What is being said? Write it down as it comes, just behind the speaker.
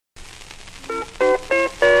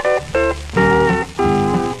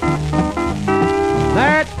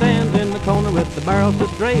the barrel so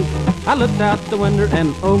straight. I looked out the window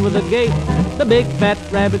and over the gate. The big fat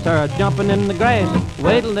rabbits are jumping in the grass.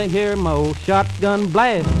 Wait till they hear my old shotgun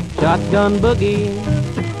blast. Shotgun boogie,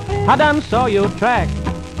 I done saw your track.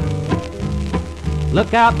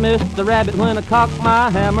 Look out, Mr. Rabbit, when I cock my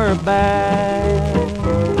hammer back.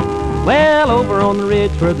 Well, over on the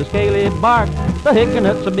ridge where the scaly bark, the hickory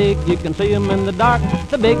nuts are big, you can see 'em in the dark.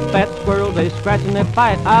 The big fat squirrels, they scratch and they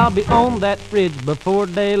fight. I'll be on that ridge before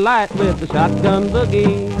daylight with the shotgun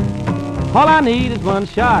boogie. All I need is one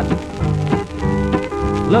shot.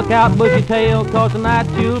 Look out, bushy tail, 'cause tonight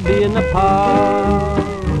you'll be in the park.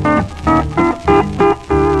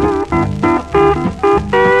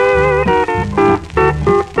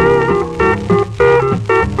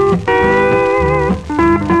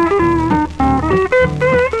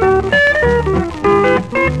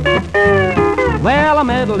 Well, I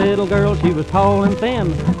met a little girl, she was tall and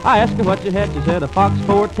thin. I asked her what she had, she said a Fox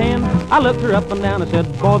 410. I looked her up and down and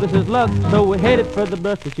said, boy, this is luck. So we headed for the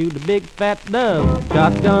brush to shoot a big fat dove.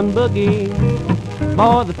 Shotgun boogie,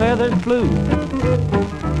 boy, the feathers flew.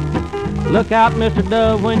 Look out, Mr.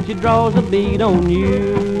 Dove, when she draws a bead on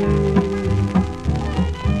you.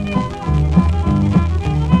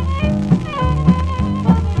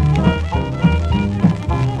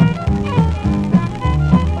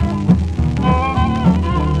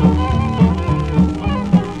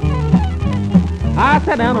 I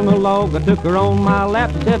sat down on a log, I took her on my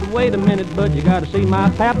lap. She said, wait a minute, bud, you gotta see my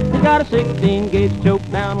pap. He got a 16-gauge choked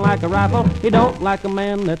down like a rifle. He don't like a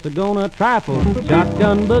man that's a-gonna trifle.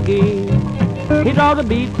 Shotgun boogie, he draws the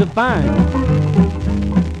beats so fine.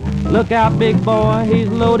 Look out, big boy, he's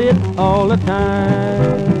loaded all the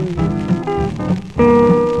time.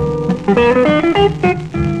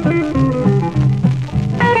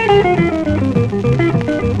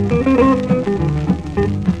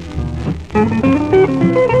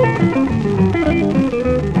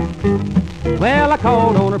 Well, I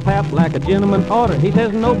called on her pap like a gentleman oughter. He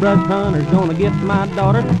says no brush hunter's gonna get my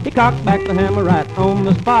daughter. He cocked back the hammer right on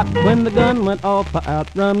the spot. When the gun went off, I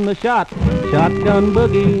outrun the shot. Shotgun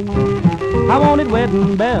boogie, I wanted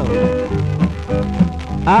wedding bells.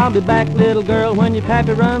 I'll be back, little girl, when your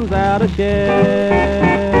pappy runs out of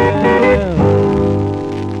shells.